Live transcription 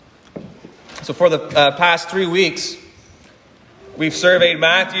So for the past 3 weeks, we've surveyed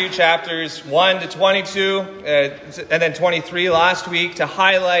Matthew chapters 1 to 22 and then 23 last week to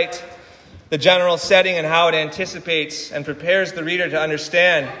highlight the general setting and how it anticipates and prepares the reader to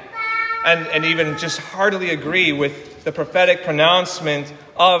understand and even just heartily agree with the prophetic pronouncement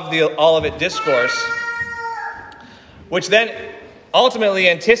of the Olivet Discourse, which then ultimately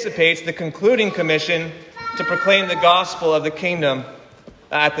anticipates the concluding commission to proclaim the gospel of the kingdom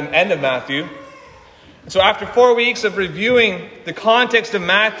at the end of Matthew. So after 4 weeks of reviewing the context of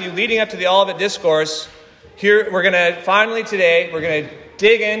Matthew leading up to the Olivet Discourse, here we're going to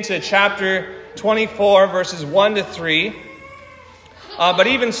dig into chapter 24, verses 1 to 3. But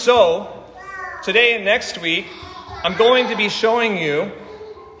even so, today and next week, I'm going to be showing you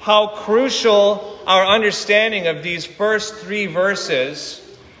how crucial our understanding of these first 3 verses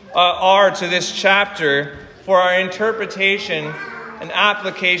are to this chapter for our interpretation and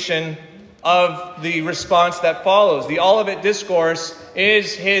application of the response that follows. The Olivet Discourse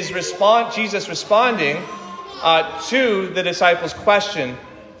is Jesus responding to the disciples' question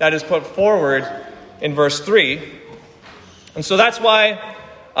that is put forward in verse 3. And so that's why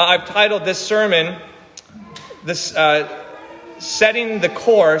I've titled this sermon, Setting the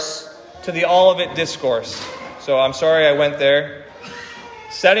Course to the Olivet Discourse. So I'm sorry I went there.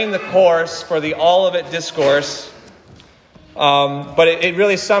 Setting the course for the Olivet Discourse. But it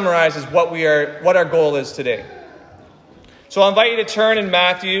really summarizes what our goal is today. So I'll invite you to turn in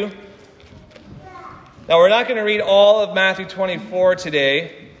Matthew. Now we're not going to read all of Matthew 24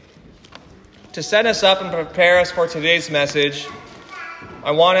 today. To set us up and prepare us for today's message,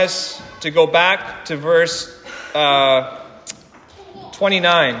 I want us to go back to verse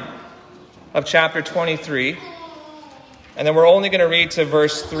 29 of chapter 23. And then we're only going to read to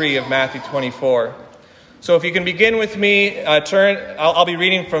verse 3 of Matthew 24. So if you can begin with me, I'll be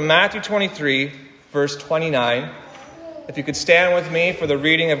reading from Matthew 23, verse 29. If you could stand with me for the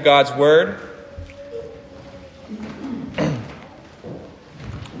reading of God's Word.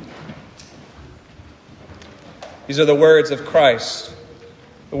 These are the words of Christ,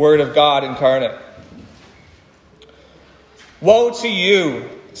 the Word of God incarnate. Woe to you,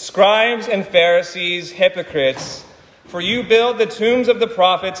 scribes and Pharisees, hypocrites! For you build the tombs of the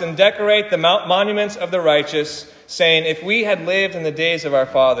prophets and decorate the monuments of the righteous, saying, if we had lived in the days of our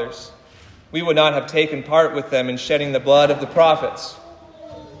fathers, we would not have taken part with them in shedding the blood of the prophets.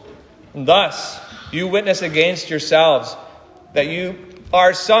 And thus, you witness against yourselves that you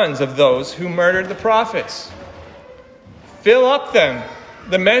are sons of those who murdered the prophets. Fill up then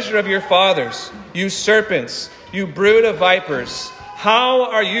the measure of your fathers, you serpents, you brood of vipers. How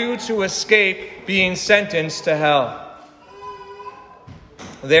are you to escape being sentenced to hell?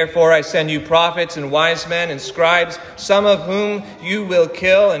 Therefore I send you prophets and wise men and scribes, some of whom you will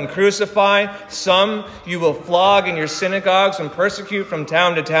kill and crucify, some you will flog in your synagogues and persecute from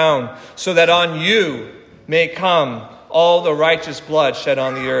town to town, so that on you may come all the righteous blood shed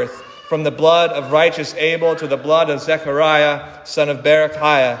on the earth, from the blood of righteous Abel to the blood of Zechariah, son of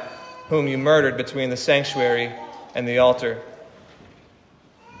Berechiah, whom you murdered between the sanctuary and the altar.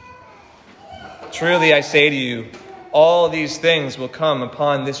 Truly I say to you, all these things will come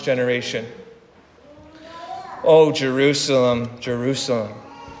upon this generation. O Jerusalem, Jerusalem,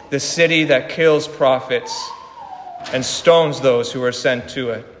 the city that kills prophets and stones those who are sent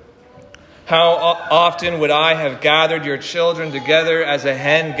to it. How often would I have gathered your children together as a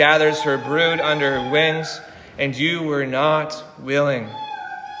hen gathers her brood under her wings, and you were not willing.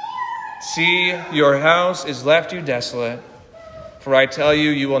 See, your house is left you desolate. For I tell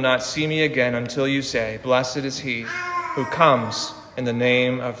you, you will not see me again until you say, blessed is he who comes in the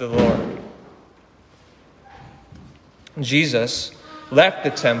name of the Lord. Jesus left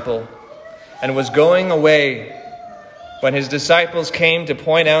the temple and was going away when his disciples came to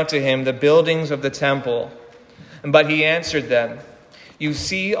point out to him the buildings of the temple. But he answered them, you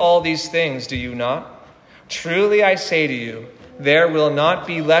see all these things, do you not? Truly I say to you, there will not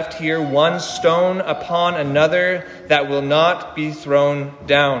be left here one stone upon another that will not be thrown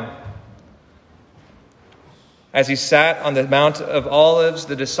down. As he sat on the Mount of Olives,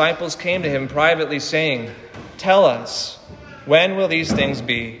 the disciples came to him privately, saying, tell us, when will these things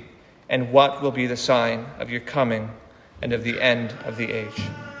be, and what will be the sign of your coming and of the end of the age?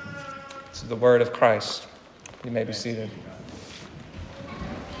 This is the word of Christ. You may be seated.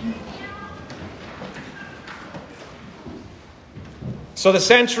 So the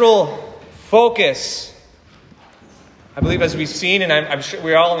central focus, I believe, as we've seen, and I'm sure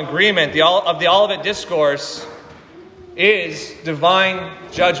we're all in agreement, of the Olivet Discourse is divine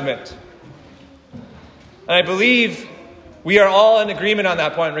judgment. And I believe We are all in agreement on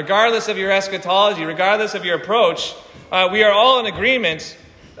that point. Regardless of your eschatology, regardless of your approach, we are all in agreement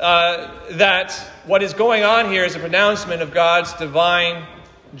that what is going on here is a pronouncement of God's divine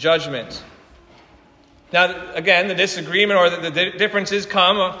judgment. Now, again, the disagreement or the differences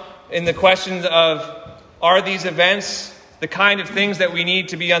come in the questions of, are these events the kind of things that we need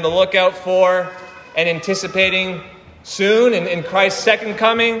to be on the lookout for and anticipating soon in Christ's second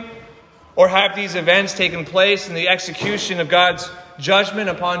coming? Or have these events taken place in the execution of God's judgment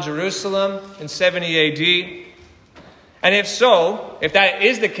upon Jerusalem in 70 A.D.? And if so, if that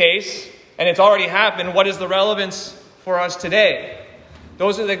is the case, and it's already happened, what is the relevance for us today?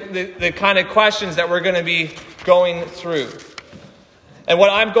 Those are the kind of questions that we're going to be going through. And what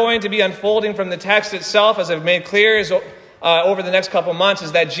I'm going to be unfolding from the text itself, as I've made clear, is over the next couple months,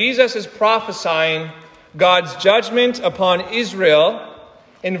 is that Jesus is prophesying God's judgment upon Israel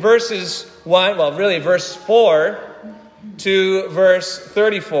in verses 1, well, really verse 4 to verse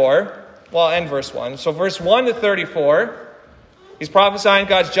 34. Well, and verse 1. So verse 1 to 34, he's prophesying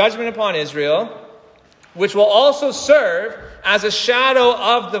God's judgment upon Israel, which will also serve as a shadow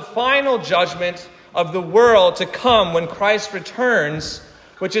of the final judgment of the world to come when Christ returns,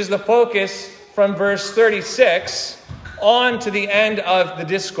 which is the focus from verse 36 on to the end of the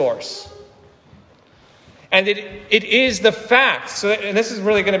discourse. And it is the fact, and this is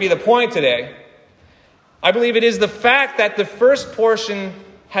really going to be the point today, I believe it is the fact that the first portion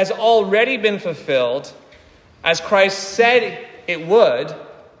has already been fulfilled, as Christ said it would,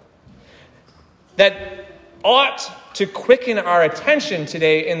 that ought to quicken our attention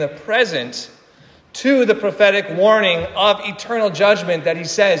today in the present to the prophetic warning of eternal judgment that he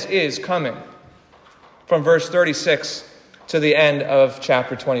says is coming, from verse 36 to the end of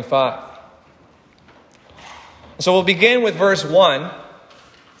chapter 25. So we'll begin with verse 1.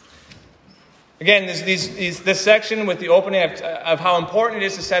 Again, this section with the opening of how important it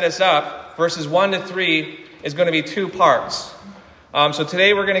is to set us up, verses 1 to 3, is going to be two parts. So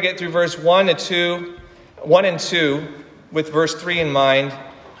today we're going to get through verse 1 and 2 with verse 3 in mind,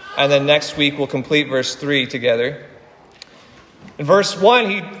 and then next week we'll complete verse 3 together. In verse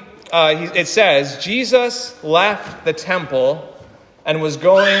 1, it says, Jesus left the temple and was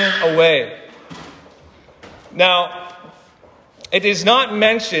going away. Now, it is not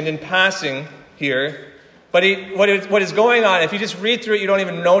mentioned in passing here, but what is going on, if you just read through it, you don't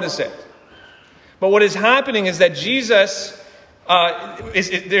even notice it. But what is happening is that Jesus,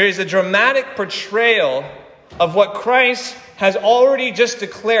 there is a dramatic portrayal of what Christ has already just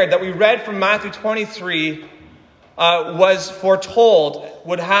declared, that we read from Matthew 23, was foretold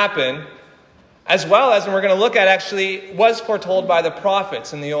would happen, as well as, and we're going to look at actually, was foretold by the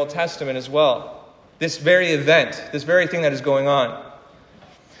prophets in the Old Testament as well. This very event, this very thing that is going on.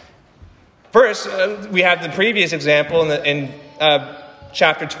 First, we have the previous example in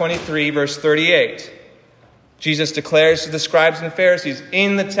chapter 23, verse 38. Jesus declares to the scribes and Pharisees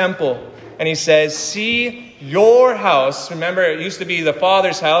in the temple, and he says, see, your house, remember it used to be the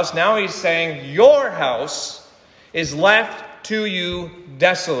Father's house, now he's saying, your house is left to you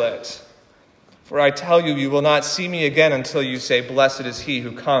desolate. For I tell you, you will not see me again until you say, blessed is he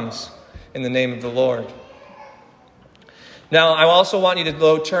who comes in the name of the Lord. Now, I also want you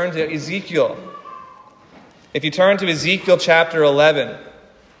to turn to Ezekiel. If you turn to Ezekiel chapter 11.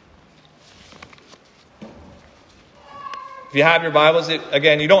 If you have your Bibles,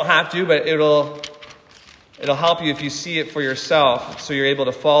 again, you don't have to, but it'll help you if you see it for yourself, so you're able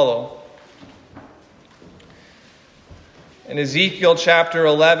to follow. In Ezekiel chapter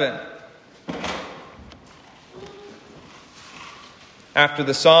 11, after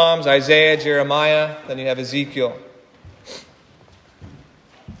the Psalms, Isaiah, Jeremiah, then you have Ezekiel.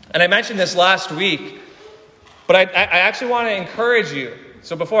 And I mentioned this last week, but I actually want to encourage you.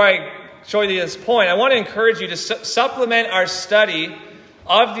 So before I show you this point, I want to encourage you to supplement our study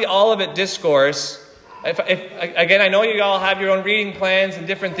of the Olivet Discourse. Again, I know you all have your own reading plans and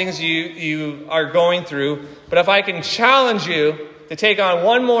different things you are going through, but if I can challenge you to take on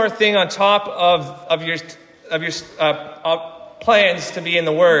one more thing on top of your plans to be in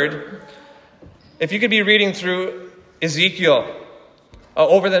the Word, if you could be reading through Ezekiel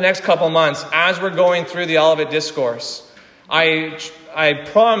over the next couple months as we're going through the Olivet Discourse, I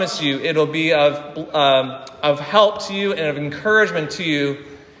promise you it'll be of help to you and of encouragement to you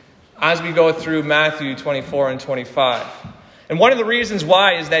as we go through Matthew 24 and 25. And one of the reasons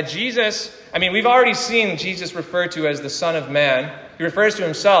why is that Jesus, we've already seen Jesus referred to as the Son of Man. He refers to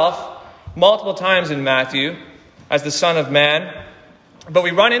himself multiple times in Matthew as the Son of Man. But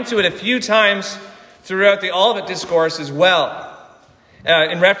we run into it a few times throughout the Olivet Discourse as well,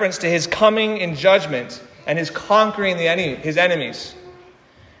 in reference to his coming in judgment and his conquering his enemies.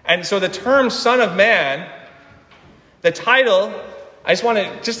 And so the term Son of Man, the title, I just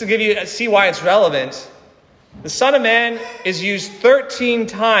want to give you, see why it's relevant. The Son of Man is used 13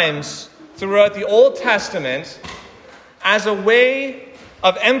 times throughout the Old Testament as a way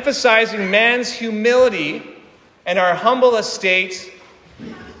of emphasizing man's humility and our humble estate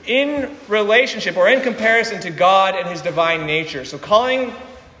in relationship or in comparison to God and his divine nature. So calling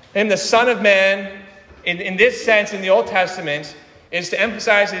him the Son of Man in this sense in the Old Testament is to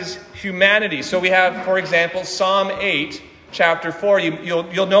emphasize his humanity. So we have, for example, Psalm 8, chapter 4.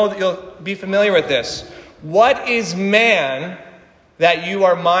 You'll know that you'll be familiar with this. What is man that you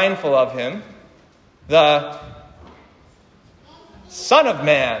are mindful of him? The Son of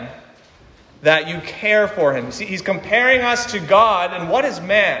Man that you care for him. See, he's comparing us to God, and what is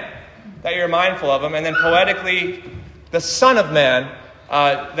man that you're mindful of him? And then poetically, the Son of Man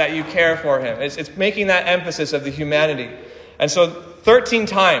that you care for him. It's making that emphasis of the humanity. And so 13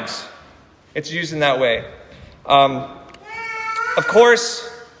 times it's used in that way. Of course,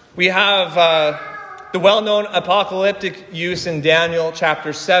 we have the well-known apocalyptic use in Daniel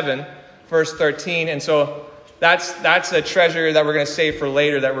chapter 7, verse 13. And so that's a treasure that we're going to save for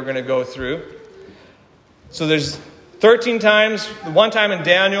later that we're going to go through. So there's 13 times, one time in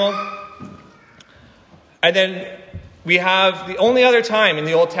Daniel. And then we have the only other time in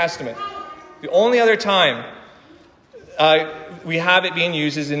the Old Testament. The only other time we have it being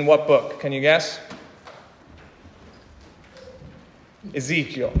used is in what book? Can you guess?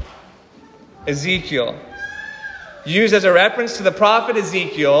 Ezekiel. Ezekiel. Used as a reference to the prophet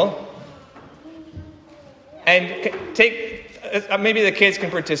Ezekiel. And maybe the kids can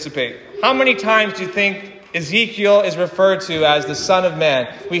participate. How many times do you think Ezekiel is referred to as the Son of Man?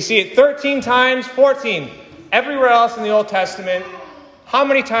 We see it 13 times, 14. Everywhere else in the Old Testament, how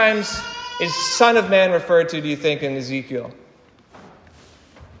many times is Son of Man referred to, do you think, in Ezekiel?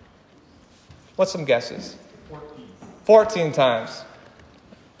 What's some guesses? 14 times.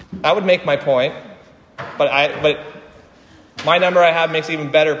 That would make my point. But my number I have makes an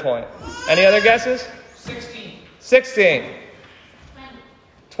even better point. Any other guesses? 16.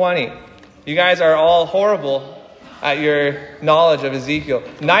 20. You guys are all horrible at your knowledge of Ezekiel.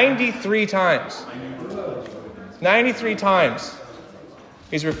 93 times. 93 times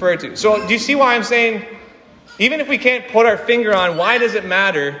he's referred to. So do you see why I'm saying, even if we can't put our finger on why does it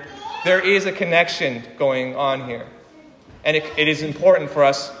matter, there is a connection going on here. And it is important for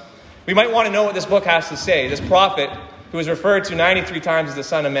us. We might want to know what this book has to say. This prophet who is referred to 93 times as the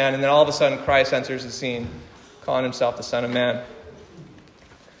Son of Man, and then all of a sudden Christ enters the scene, calling himself the Son of Man.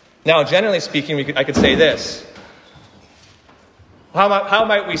 Now, generally speaking, I could say this. How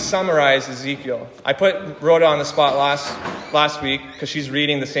might we summarize Ezekiel? I put Rhoda on the spot last week because she's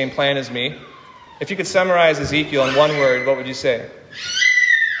reading the same plan as me. If you could summarize Ezekiel in one word, what would you say?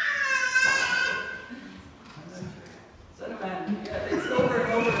 Son of Man. It's over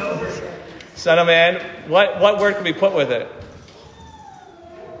and over and over again. Son of Man. What word could we put with it?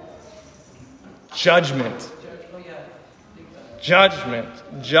 Judgment. Judgment.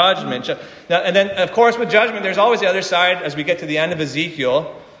 Now, and then, of course, with judgment, there's always the other side, as we get to the end of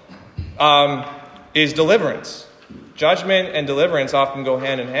Ezekiel, is deliverance. Judgment and deliverance often go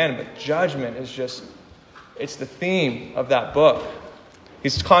hand in hand, but judgment is it's the theme of that book.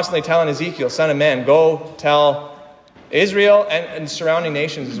 He's constantly telling Ezekiel, Son of Man, go tell Israel and surrounding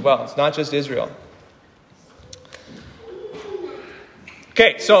nations as well. It's not just Israel.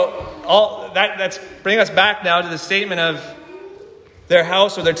 Okay, so that's bringing us back now to the statement of their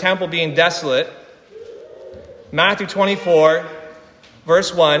house or their temple being desolate. Matthew 24,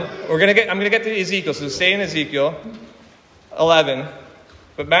 verse 1. I'm going to get to Ezekiel, so stay in Ezekiel 11.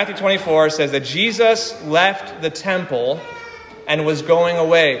 But Matthew 24 says that Jesus left the temple and was going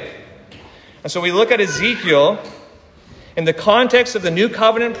away. And so we look at Ezekiel in the context of the new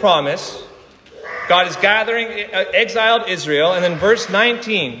covenant promise. God is gathering exiled Israel. And then verse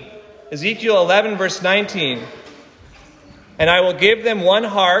 19, Ezekiel 11, verse 19. And I will give them one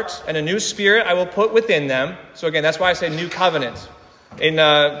heart and a new spirit I will put within them. So again, that's why I say new covenant.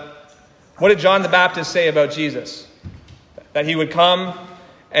 What did John the Baptist say about Jesus? That he would come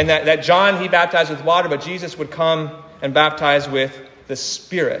and that John, he baptized with water, but Jesus would come and baptize with the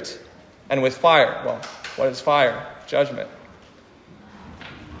Spirit and with fire. Well, what is fire? Judgment.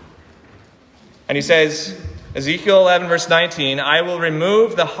 And he says, Ezekiel 11, verse 19, I will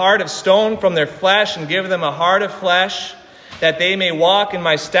remove the heart of stone from their flesh and give them a heart of flesh, that they may walk in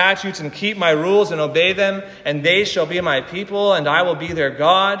my statutes and keep my rules and obey them, and they shall be my people, and I will be their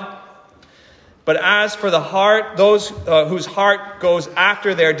God. But as for the heart, those whose heart goes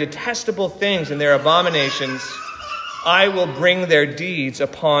after their detestable things and their abominations, I will bring their deeds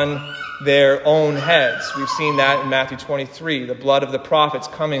upon their own heads. We've seen that in Matthew 23, the blood of the prophets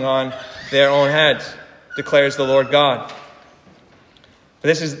coming on their own heads, declares the Lord God. But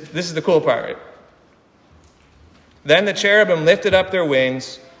this is the cool part, right? Then the cherubim lifted up their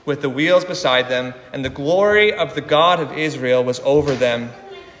wings with the wheels beside them, and the glory of the God of Israel was over them.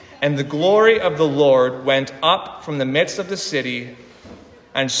 And the glory of the Lord went up from the midst of the city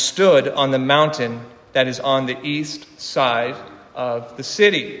and stood on the mountain that is on the east side of the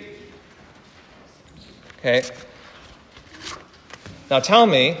city. Okay. Now tell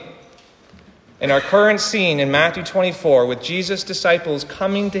me, in our current scene in Matthew 24, with Jesus' disciples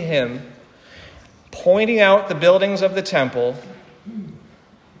coming to him, pointing out the buildings of the temple,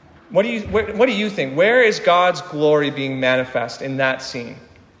 what do you think? Where is God's glory being manifest in that scene?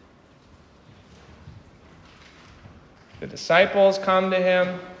 The disciples come to him.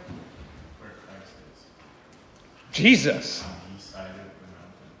 Where Christ is. Jesus. On the east side of the mountain.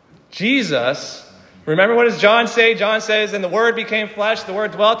 Jesus. Remember what does John say? John says, and the Word became flesh, the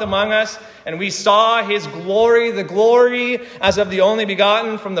Word dwelt among us, and we saw his glory, the glory as of the only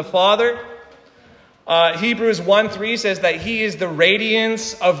begotten from the Father. Hebrews 1:3 says that he is the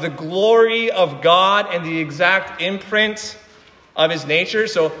radiance of the glory of God and the exact imprint of his nature.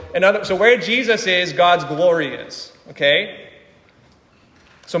 So where Jesus is, God's glory is. Okay?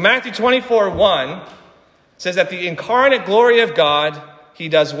 So Matthew 24:1 says that the incarnate glory of God, he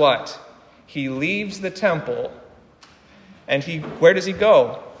does what? He leaves the temple, and where does he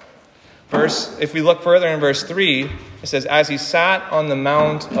go? If we look further in verse 3, it says, as he sat on the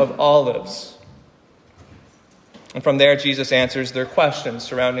Mount of Olives. And from there, Jesus answers their questions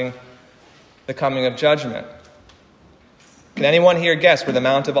surrounding the coming of judgment. Can anyone here guess where the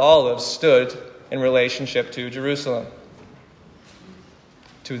Mount of Olives stood in relationship to Jerusalem?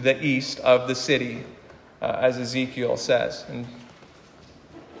 To the east of the city, as Ezekiel says in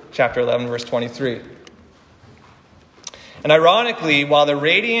chapter 11, verse 23. And ironically, while the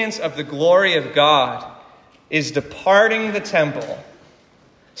radiance of the glory of God is departing the temple,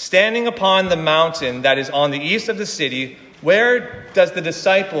 standing upon the mountain that is on the east of the city, where does the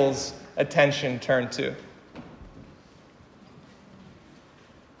disciples' attention turn to?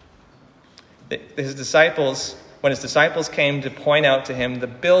 When his disciples came to point out to him the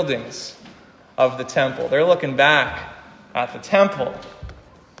buildings of the temple, they're looking back at the temple.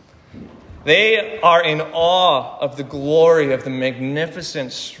 They are in awe of the glory of the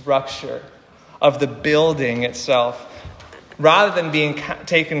magnificent structure of the building itself, rather than being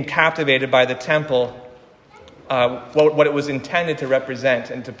taken captivated by the temple, what it was intended to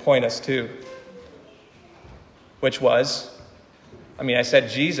represent and to point us to, which was, I said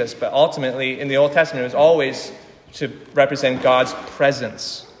Jesus, but ultimately in the Old Testament it was always to represent God's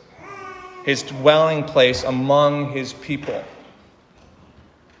presence, his dwelling place among his people.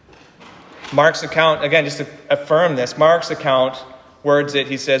 Mark's account, again, just to affirm this, Mark's account words it.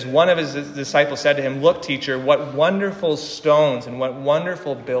 He says, one of his disciples said to him, "Look, teacher, what wonderful stones and what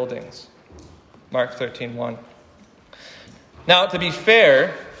wonderful buildings." Mark 13:1. Now, to be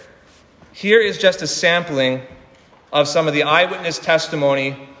fair, here is just a sampling of some of the eyewitness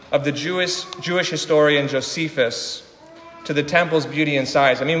testimony of the Jewish historian Josephus to the temple's beauty and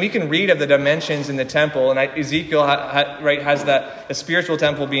size. We can read of the dimensions in the temple, and Ezekiel has the spiritual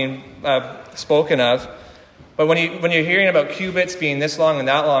temple being spoken of. But when you're hearing about cubits being this long and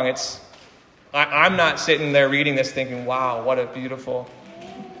that long, I'm not sitting there reading this thinking, "Wow, what a beautiful."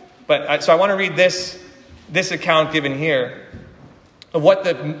 So I want to read this account given here of what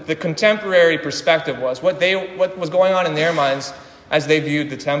the contemporary perspective was, what was going on in their minds as they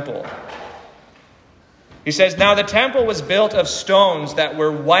viewed the temple. He says, "Now the temple was built of stones that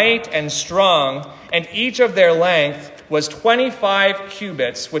were white and strong, and each of their length was 25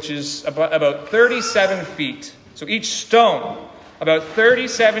 cubits, which is about 37 feet. So each stone, about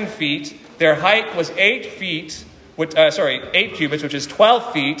 37 feet. Their height was 8 cubits, which is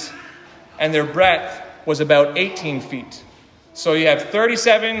 12 feet, and their breadth was about 18 feet. So you have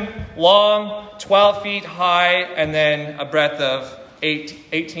 37 long, 12 feet high, and then a breadth of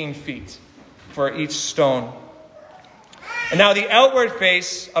 18 feet for each stone. And now the outward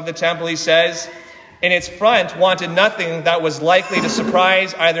face of the temple," he says, "in its front wanted nothing that was likely to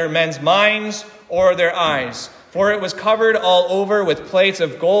surprise either men's minds or their eyes. For it was covered all over with plates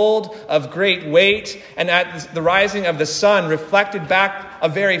of gold of great weight, and at the rising of the sun reflected back a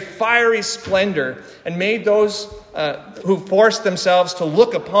very fiery splendor, and made those who forced themselves to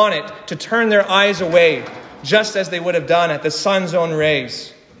look upon it to turn their eyes away, just as they would have done at the sun's own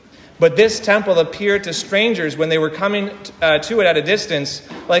rays. But this temple appeared to strangers when they were coming to it at a distance,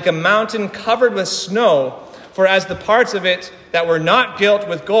 like a mountain covered with snow, for as the parts of it that were not gilt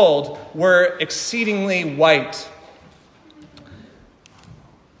with gold were exceedingly white.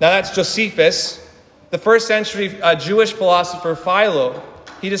 Now that's Josephus. The first century Jewish philosopher Philo,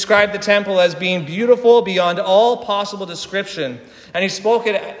 he described the temple as being beautiful beyond all possible description. And he spoke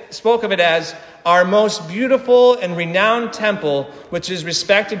of it as our most beautiful and renowned temple, which is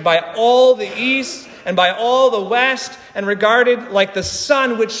respected by all the east and by all the west, and regarded like the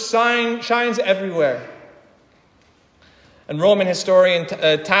sun which shines everywhere. And Roman historian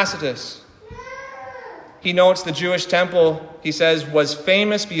Tacitus, he notes the Jewish temple, he says, was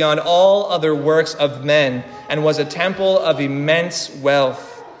famous beyond all other works of men and was a temple of immense wealth.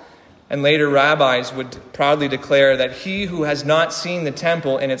 And later rabbis would proudly declare that he who has not seen the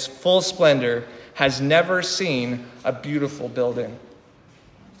temple in its full splendor has never seen a beautiful building.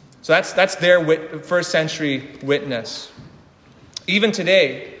 So that's their first century witness. Even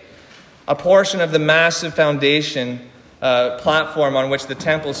today, a portion of the massive foundation platform on which the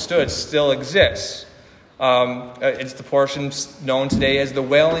temple stood still exists. It's the portion known today as the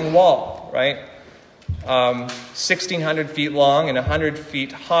Wailing Wall, right? 1,600 feet long and 100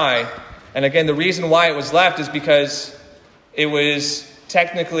 feet high. And again, the reason why it was left is because it was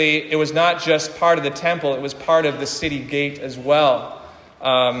not just part of the temple, it was part of the city gate as well.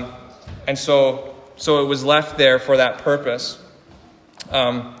 And so it was left there for that purpose.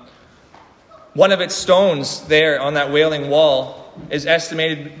 One of its stones there on that Wailing Wall is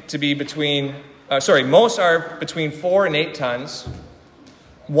estimated to be most are between 4 and 8 tons.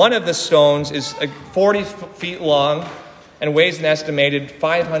 One of the stones is 40 feet long and weighs an estimated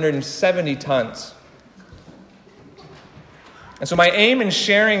 570 tons. And so my aim in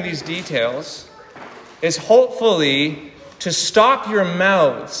sharing these details is hopefully to stop your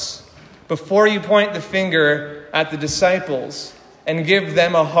mouths before you point the finger at the disciples and give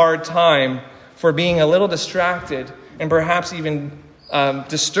them a hard time for being a little distracted and perhaps even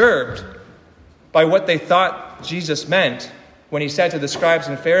disturbed by what they thought Jesus meant when he said to the scribes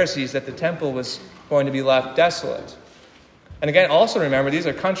and Pharisees that the temple was going to be left desolate. And again, also remember, these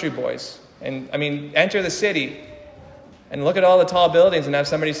are country boys. And enter the city and look at all the tall buildings and have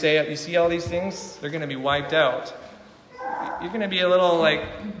somebody say, you see all these things? They're going to be wiped out. You're going to be a little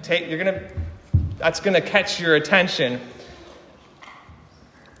that's going to catch your attention.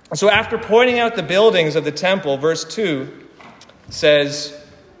 So after pointing out the buildings of the temple, verse 2 says,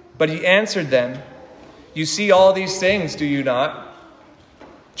 "But he answered them, 'You see all these things, do you not?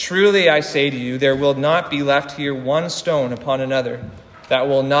 Truly I say to you, there will not be left here one stone upon another that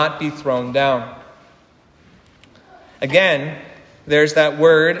will not be thrown down.'" Again, there's that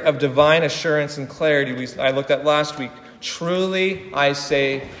word of divine assurance and clarity I looked at last week. Truly I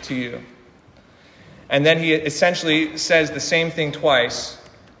say to you. And then he essentially says the same thing twice,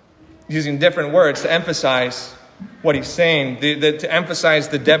 using different words to emphasize what he's saying, to emphasize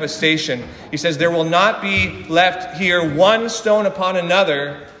the devastation. He says, there will not be left here one stone upon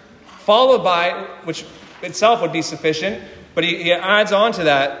another, followed by, which itself would be sufficient, but he adds on to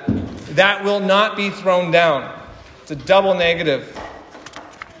that will not be thrown down. It's a double negative.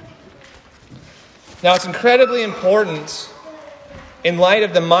 Now, it's incredibly important in light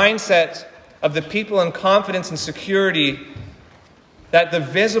of the mindset of the people in confidence and security that the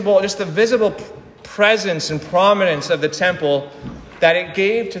visible presence and prominence of the temple that it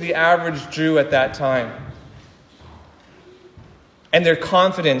gave to the average Jew at that time. And their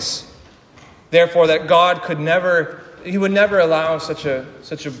confidence, therefore, that God would never allow such a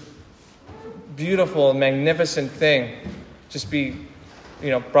beautiful, magnificent thing just be,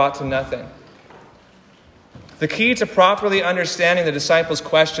 brought to nothing. The key to properly understanding the disciples'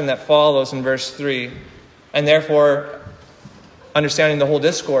 question that follows in verse 3, and therefore understanding the whole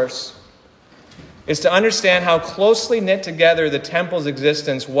discourse, is to understand how closely knit together the temple's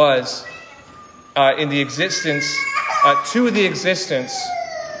existence was to the existence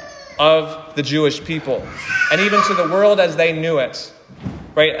of the Jewish people, and even to the world as they knew it.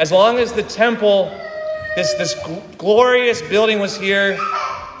 Right? As long as the temple, this glorious building was here,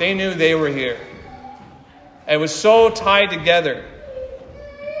 they knew they were here. It was so tied together.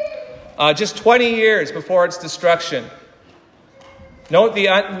 Just 20 years before its destruction. Note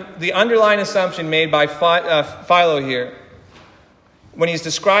the underlying assumption made by Philo here. When he's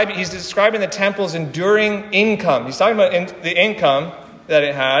describing the temple's enduring income. He's talking about the income that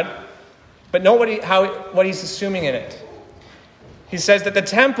it had. But note what he's assuming in it. He says that the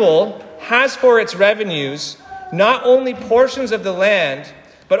temple has for its revenues not only portions of the land,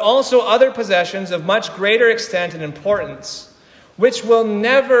 but also other possessions of much greater extent and importance, which will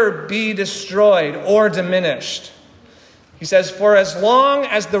never be destroyed or diminished. He says, for as long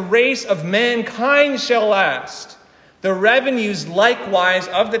as the race of mankind shall last, the revenues likewise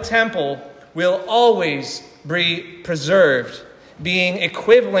of the temple will always be preserved, being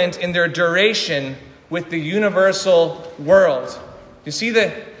equivalent in their duration with the universal world. You see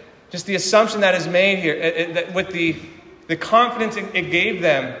just the assumption that is made here, with the confidence it gave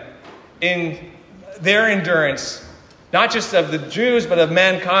them in their endurance, not just of the Jews, but of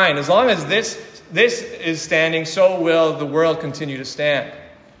mankind. As long as this is standing, so will the world continue to stand.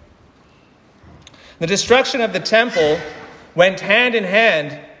 The destruction of the temple went hand in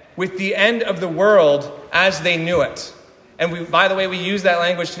hand with the end of the world as they knew it. And by the way, we use that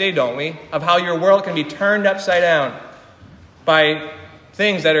language today, don't we? Of how your world can be turned upside down by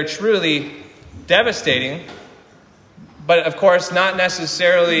things that are truly devastating, but of course not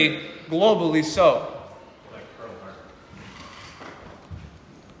necessarily globally so. Like Pearl Harbor.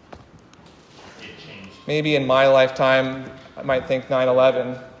 It changed. Maybe in my lifetime, I might think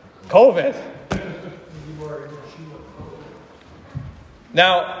 9/11. COVID.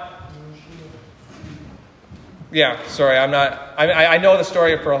 Now, yeah, sorry, I know the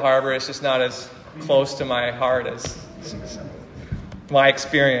story of Pearl Harbor. It's just not as close to my heart as my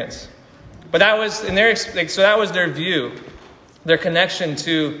experience. But that was that was their view, their connection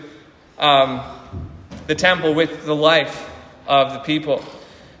to the temple with the life of the people.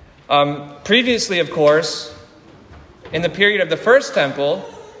 Previously, of course, in the period of the first temple,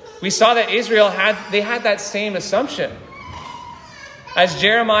 we saw that Israel had that same assumption. As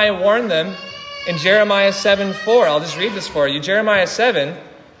Jeremiah warned them in Jeremiah 7:4. I'll just read this for you. Jeremiah 7,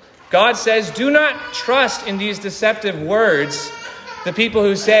 God says, do not trust in these deceptive words, the people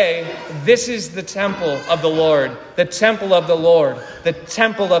who say, this is the temple of the Lord, the temple of the Lord, the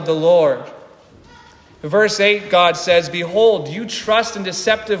temple of the Lord. Verse 8, God says, behold, you trust in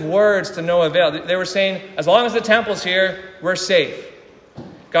deceptive words to no avail. They were saying, as long as the temple's here, we're safe.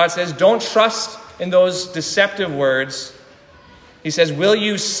 God says, don't trust in those deceptive words. He says, will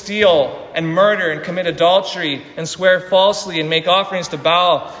you steal and murder and commit adultery and swear falsely and make offerings to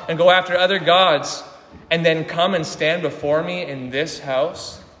Baal and go after other gods and then come and stand before me in this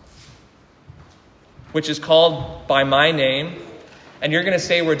house, which is called by my name, and you're going to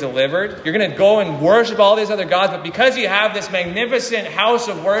say we're delivered? You're going to go and worship all these other gods, but because you have this magnificent house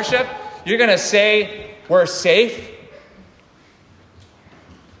of worship, you're going to say we're safe?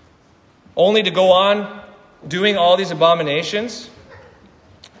 Only to go on doing all these abominations?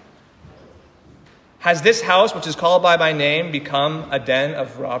 Has this house, which is called by my name, become a den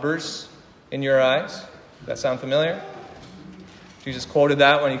of robbers in your eyes? Does that sound familiar? Jesus quoted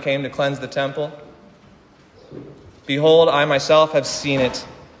that when he came to cleanse the temple. Behold, I myself have seen it,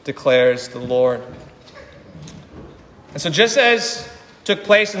 declares the Lord. And so just as took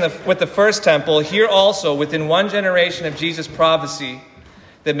place with the first temple, here also, within one generation of Jesus' prophecy,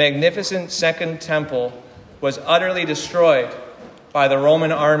 the magnificent second temple was utterly destroyed by the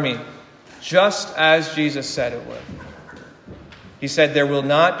Roman army, just as Jesus said it would. He said, there will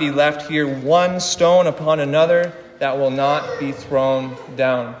not be left here one stone upon another that will not be thrown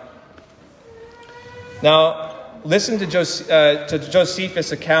down. Now, listen to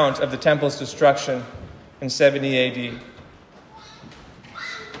Josephus' account of the temple's destruction in 70 AD.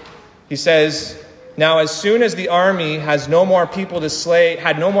 He says, now as soon as the army had no more people to slay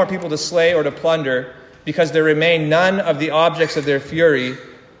or to plunder, because there remained none of the objects of their fury,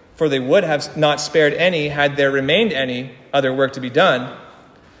 for they would have not spared any had there remained any other work to be done,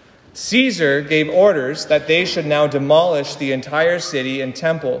 Caesar gave orders that they should now demolish the entire city and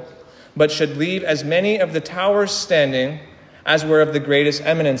temple, but should leave as many of the towers standing as were of the greatest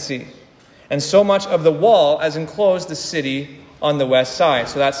eminency, and so much of the wall as enclosed the city on the west side.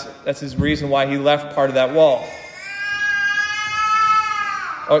 So that's his reason why he left part of that wall.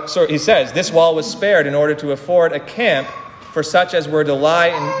 He says, this wall was spared in order to afford a camp for such as were to lie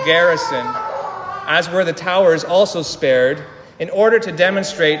in garrison, as were the towers also spared, in order to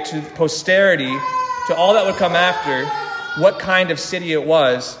demonstrate to posterity, to all that would come after, what kind of city it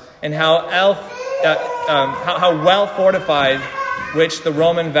was, and how well fortified which the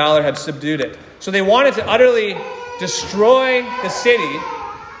Roman valor had subdued it. So they wanted to utterly destroy the city,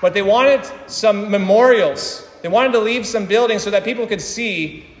 but they wanted some memorials. They wanted to leave some buildings so that people could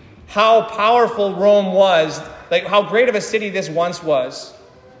see how powerful Rome was, like how great of a city this once was,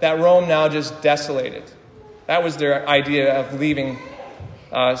 that Rome now just desolated. That was their idea of leaving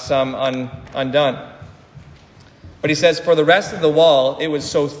some undone. But he says, for the rest of the wall, it was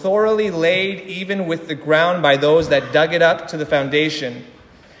so thoroughly laid even with the ground by those that dug it up to the foundation,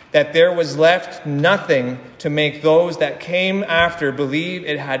 that there was left nothing to make those that came after believe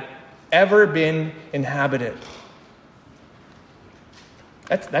it had ever been inhabited.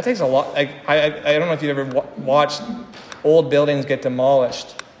 That takes a lot. I don't know if you've ever watched old buildings get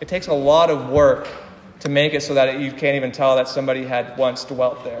demolished. It takes a lot of work to make it so that you can't even tell that somebody had once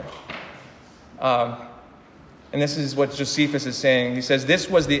dwelt there. And this is what Josephus is saying. He says, "This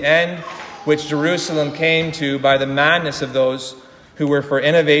was the end which Jerusalem came to by the madness of those who were for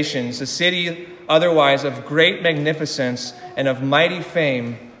innovations, a city otherwise of great magnificence and of mighty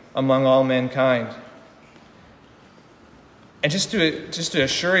fame among all mankind." And just to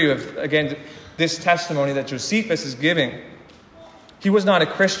assure you of, again, this testimony that Josephus is giving, he was not a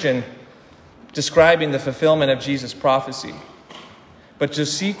Christian describing the fulfillment of Jesus' prophecy. But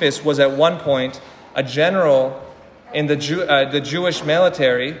Josephus was at one point a general in the Jewish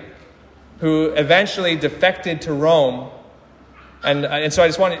military who eventually defected to Rome. And so I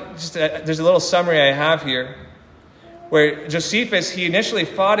just want to, there's a little summary I have here, where Josephus, he initially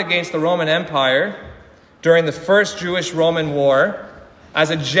fought against the Roman Empire during the First Jewish-Roman War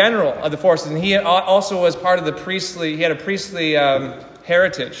as a general of the forces. And he also was part of the priestly, he had a priestly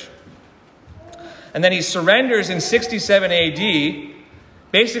heritage. And then he surrenders in 67 AD,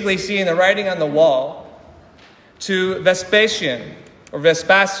 basically seeing the writing on the wall, to Vespasian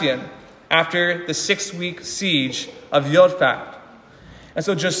after the 6-week siege of Yodfat. And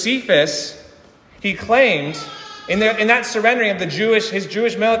so Josephus, he claimed in that surrendering of his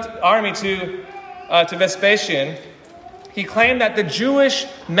Jewish army to Vespasian, he claimed that the Jewish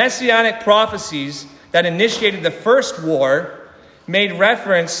messianic prophecies that initiated the first war made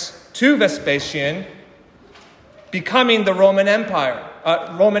reference to Vespasian becoming the Roman emperor.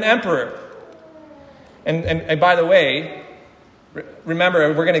 And by the way,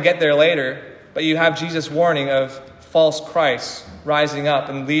 remember, we're going to get there later, but you have Jesus' warning of false Christs rising up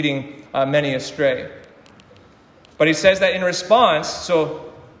and leading many astray. But he says that in response,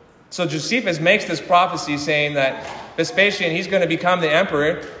 so Josephus makes this prophecy saying that Vespasian, he's going to become the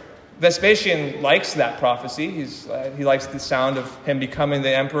emperor. Vespasian likes that prophecy. He likes the sound of him becoming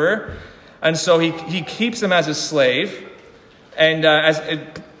the emperor. And so he keeps him as a slave, and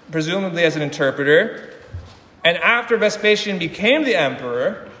presumably as an interpreter. And after Vespasian became the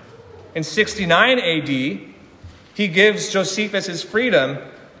emperor, in 69 AD, he gives Josephus his freedom.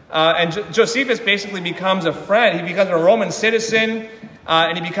 And Josephus basically becomes a friend. He becomes a Roman citizen,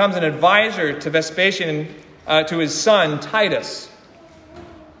 and he becomes an advisor to Vespasian, to his son Titus,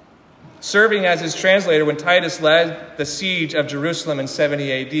 serving as his translator when Titus led the siege of Jerusalem in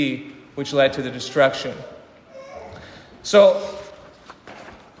 70 AD, which led to the destruction. So,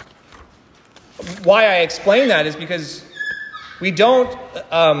 why I explain that is because we couldn't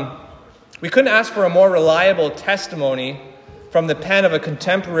ask for a more reliable testimony from the pen of a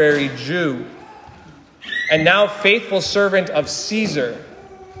contemporary Jew and now faithful servant of Caesar,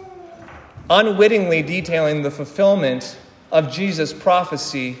 unwittingly detailing the fulfillment of Jesus'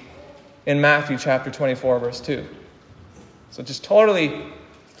 prophecy in Matthew chapter 24, verse 2. So just totally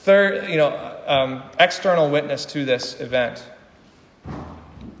external witness to this event.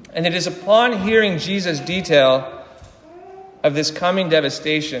 And it is upon hearing Jesus' detail of this coming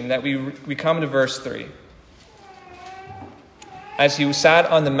devastation that we come to verse 3. As he sat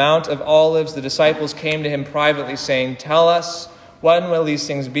on the Mount of Olives, the disciples came to him privately, saying, "Tell us, when will these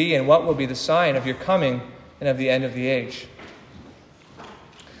things be, and what will be the sign of your coming and of the end of the age?"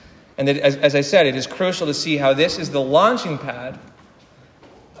 And as I said, it is crucial to see how this is the launching pad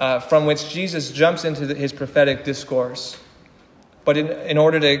from which Jesus jumps into his prophetic discourse. But in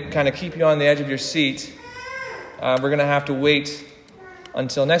order to kind of keep you on the edge of your seat, we're going to have to wait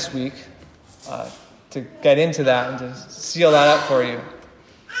until next week to get into that and to seal that up for you.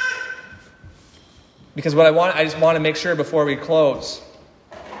 Because I just want to make sure before we close,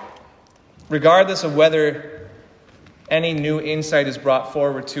 regardless of whether any new insight is brought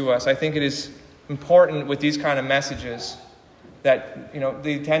forward to us, I think it is important with these kind of messages that,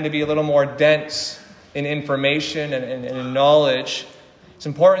 they tend to be a little more dense in information and in knowledge. It's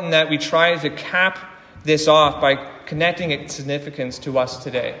important that we try to cap this off by connecting its significance to us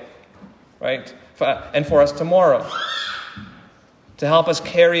today, right? And for us tomorrow, to help us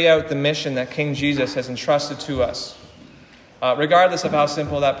carry out the mission that King Jesus has entrusted to us, regardless of how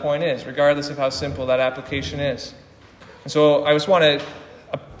simple that point is, regardless of how simple that application is. And so I just want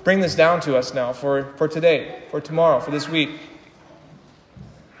to bring this down to us now for today, for tomorrow, for this week.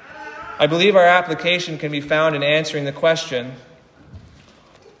 I believe our application can be found in answering the question,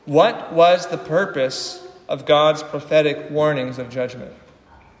 what was the purpose of God's prophetic warnings of judgment?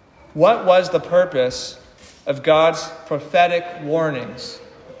 What was the purpose of God's prophetic warnings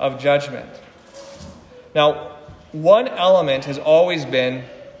of judgment. Now, one element has always been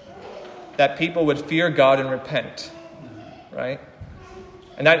that people would fear God and repent, right?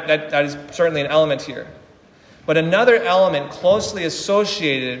 And that is certainly an element here. But another element closely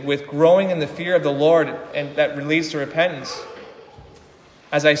associated with growing in the fear of the Lord and that leads to repentance,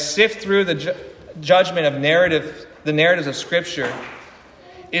 as I sift through the judgment of the narratives of Scripture,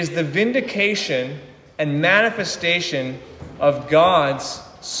 is the vindication and manifestation of God's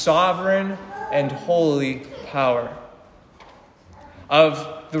sovereign and holy power,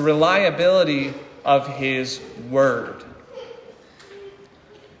 of the reliability of His Word.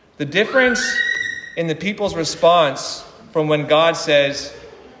 The difference in the people's response from when God says,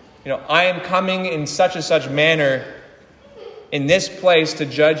 I am coming in such and such manner in this place to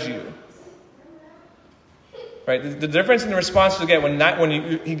judge you. Right? The difference in the response you get when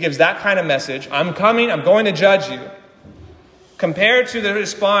He gives that kind of message, I'm coming, I'm going to judge you, compared to the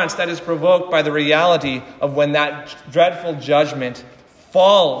response that is provoked by the reality of when that dreadful judgment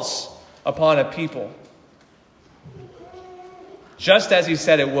falls upon a people, just as He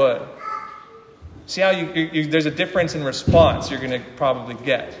said it would. See how there's a difference in response you're going to probably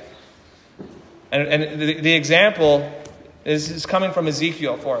get. And the example is coming from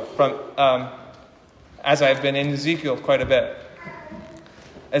Ezekiel, as I've been in Ezekiel quite a bit.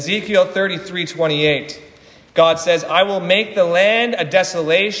 Ezekiel 33:28. God says, I will make the land a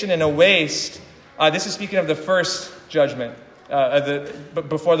desolation and a waste. This is speaking of the first judgment,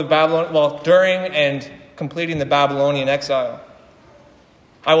 before the during and completing the Babylonian exile.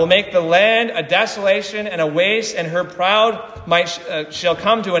 I will make the land a desolation and a waste, and her proud might shall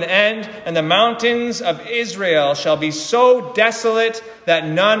come to an end, and the mountains of Israel shall be so desolate that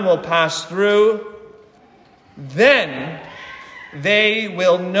none will pass through. Then they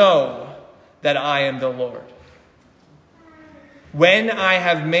will know that I am the Lord, when I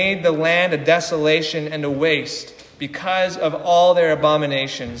have made the land a desolation and a waste because of all their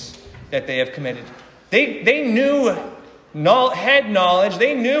abominations that they have committed. They knew, had knowledge.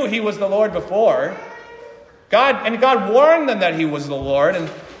 They knew He was the Lord before. God warned them that He was the Lord. And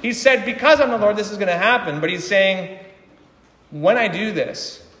He said, because I'm the Lord, this is going to happen. But He's saying, when I do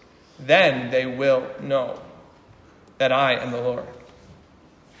this, then they will know that I am the Lord.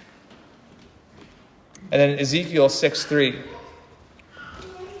 And then Ezekiel 6:3.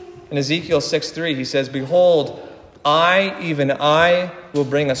 In Ezekiel 6:3, He says, behold, I, even I, will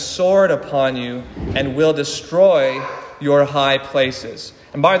bring a sword upon you and will destroy your high places.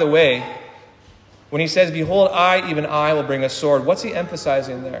 And by the way, when He says, behold, I, even I, will bring a sword, what's He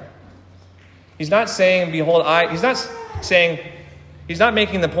emphasizing there? He's not saying, behold, He's not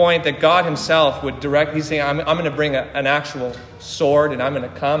making the point that God Himself would direct. He's saying, I'm going to bring an actual sword, and I'm going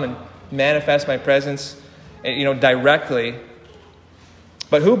to come and manifest my presence, directly.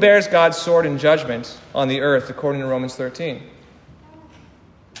 But who bears God's sword in judgment on the earth, according to Romans 13?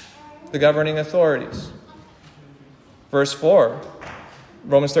 The governing authorities. Verse 4,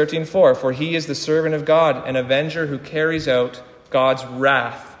 Romans 13:4, for He is the servant of God, an avenger who carries out God's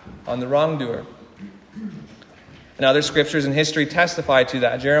wrath on the wrongdoer. And other scriptures in history testify to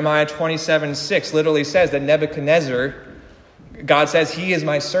that. Jeremiah 27:6 literally says that Nebuchadnezzar, God says, He is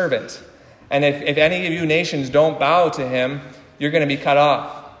my servant. And if any of you nations don't bow to Him, you're going to be cut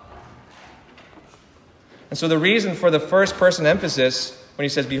off. And so the reason for the first person emphasis, when He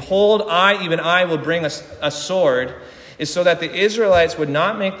says, behold, I, even I, will bring a sword, is so that the Israelites would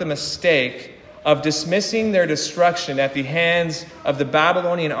not make the mistake of dismissing their destruction at the hands of the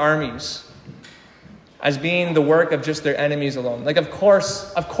Babylonian armies as being the work of just their enemies alone. Like, of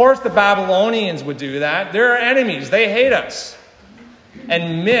course the Babylonians would do that. They're our enemies. They hate us.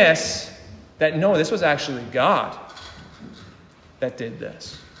 And miss that, no, this was actually God that did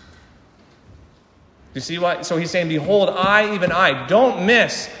this. You see why? So He's saying, behold, I, even I. Don't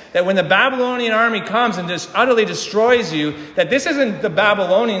miss that when the Babylonian army comes and just utterly destroys you, that this isn't the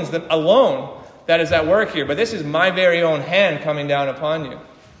Babylonians alone that is at work here, but this is my very own hand coming down upon you.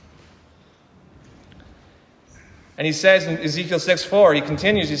 And He says in Ezekiel 6:4, He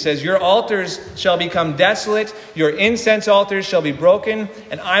continues, He says, your altars shall become desolate, your incense altars shall be broken,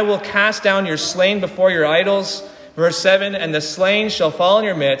 and I will cast down your slain before your idols. Verse 7, and the slain shall fall in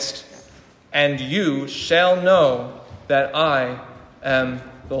your midst, and you shall know that I am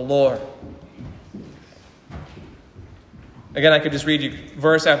the Lord. Again, I could just read you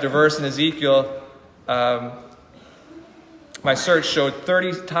verse after verse in Ezekiel. My search showed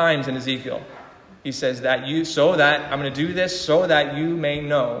 30 times in Ezekiel. He says that I'm going to do this so that you may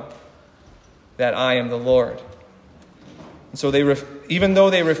know that I am the Lord. And so even though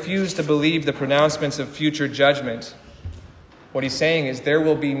they refused to believe the pronouncements of future judgment, What he's saying is there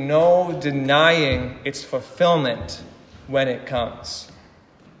will be no denying its fulfillment when it comes.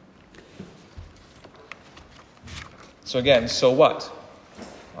 So again, so what?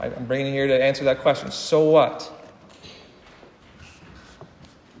 I'm bringing you here to answer that question. So what?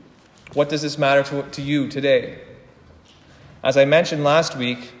 What does this matter to you today? As I mentioned last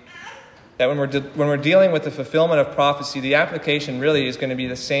week, that when we're dealing with the fulfillment of prophecy, the application really is going to be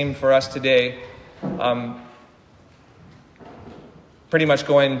the same for us today. Pretty much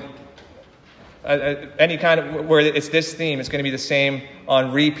going any kind of where it's this theme, it's going to be the same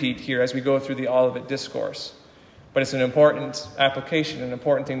on repeat here as we go through the Olivet Discourse. But it's an important application, an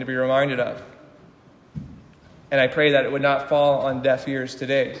important thing to be reminded of. And I pray that it would not fall on deaf ears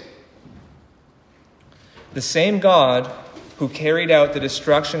today. The same God who carried out the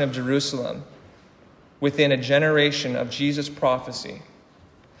destruction of Jerusalem within a generation of Jesus' prophecy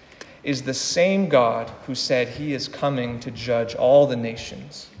is the same God who said he is coming to judge all the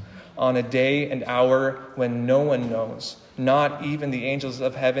nations on a day and hour when no one knows, not even the angels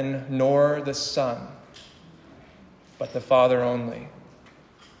of heaven nor the Son, but the Father only.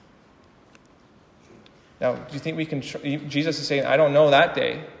 Now, do you think we can... Jesus is saying, I don't know that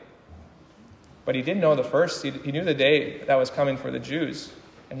day. But he did know the first. He knew the day that was coming for the Jews.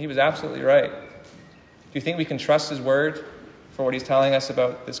 And he was absolutely right. Do you think we can trust his word for what he's telling us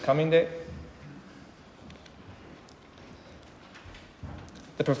about this coming day?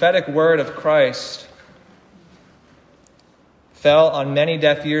 The prophetic word of Christ fell on many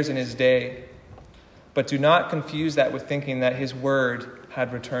deaf ears in his day. But do not confuse that with thinking that his word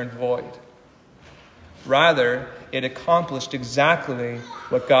had returned void. Rather, it accomplished exactly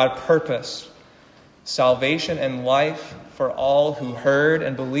what God purposed: salvation and life for all who heard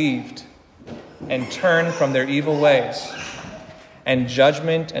and believed and turned from their evil ways, and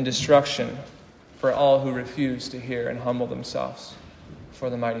judgment and destruction for all who refused to hear and humble themselves before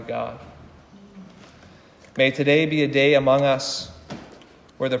the mighty God. May today be a day among us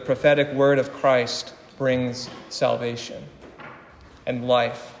where the prophetic word of Christ brings salvation and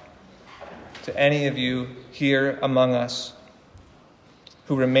life to any of you here among us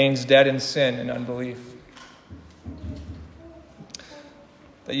who remains dead in sin and unbelief.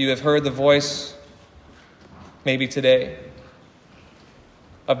 That you have heard the voice, maybe today,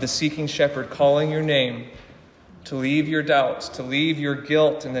 of the seeking shepherd calling your name to leave your doubts, to leave your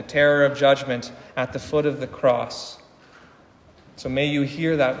guilt and the terror of judgment at the foot of the cross. So may you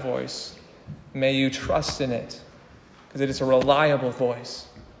hear that voice. May you trust in it, because it is a reliable voice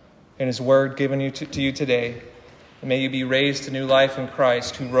in his word given to you today. And may you be raised to new life in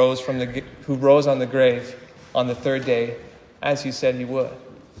Christ, who rose on the grave on the third day, as he said he would.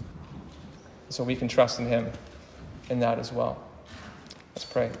 So we can trust in him in that as well. Let's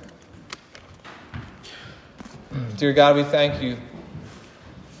pray. Dear God, we thank you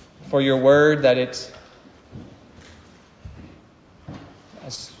for your word, that it,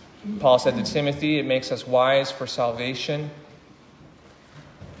 as Paul said to Timothy, it makes us wise for salvation.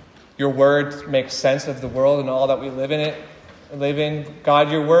 Your word makes sense of the world and all that we live in.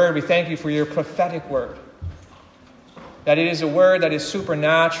 God, your word, we thank you for your prophetic word. That it is a word that is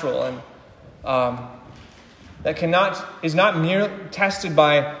supernatural and that is not merely tested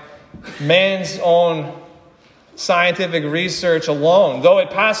by man's own scientific research alone. Though it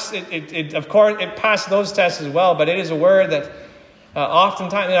passed those tests as well, but it is a word that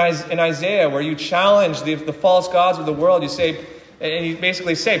oftentimes in Isaiah, where you challenge the false gods of the world, you say, and you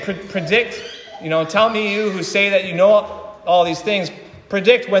basically say, predict, tell me, you who say that you know all these things,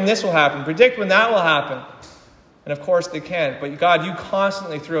 predict when this will happen, predict when that will happen. And of course they can't. But God, you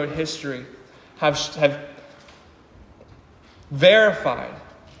constantly throughout history have verified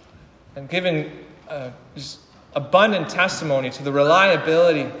and given just abundant testimony to the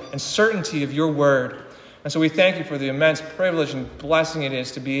reliability and certainty of your word. And so we thank you for the immense privilege and blessing it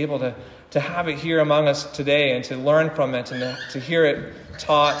is to be able to have it here among us today and to learn from it and to hear it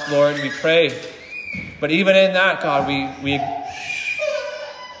taught. Lord, we pray. But even in that, God, we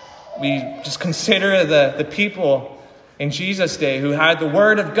just consider the people in Jesus' day who had the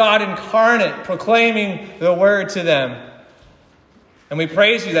word of God incarnate, proclaiming the word to them. And we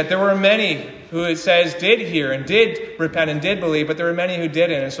praise you that there were many who, it says, did hear and did repent and did believe, but there were many who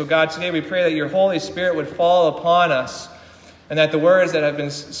didn't. And so, God, today we pray that your Holy Spirit would fall upon us, and that the words that have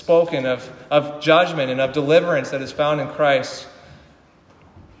been spoken of judgment and of deliverance that is found in Christ,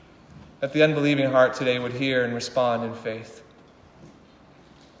 that the unbelieving heart today would hear and respond in faith.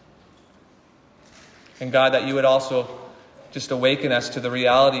 And God, that you would also just awaken us to the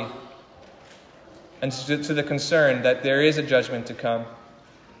reality and to the concern that there is a judgment to come,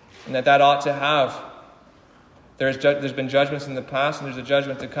 and that ought to have There's been judgments in the past, and there's a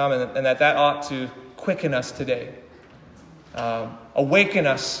judgment to come, and that ought to quicken us today. Awaken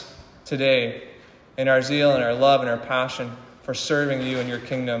us today in our zeal and our love and our passion for serving you and your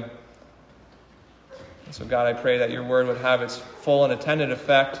kingdom. And so, God, I pray that your word would have its full and attendant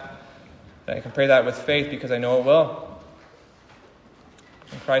effect. And I can pray that with faith because I know it will.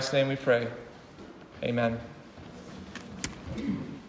 In Christ's name we pray. Amen.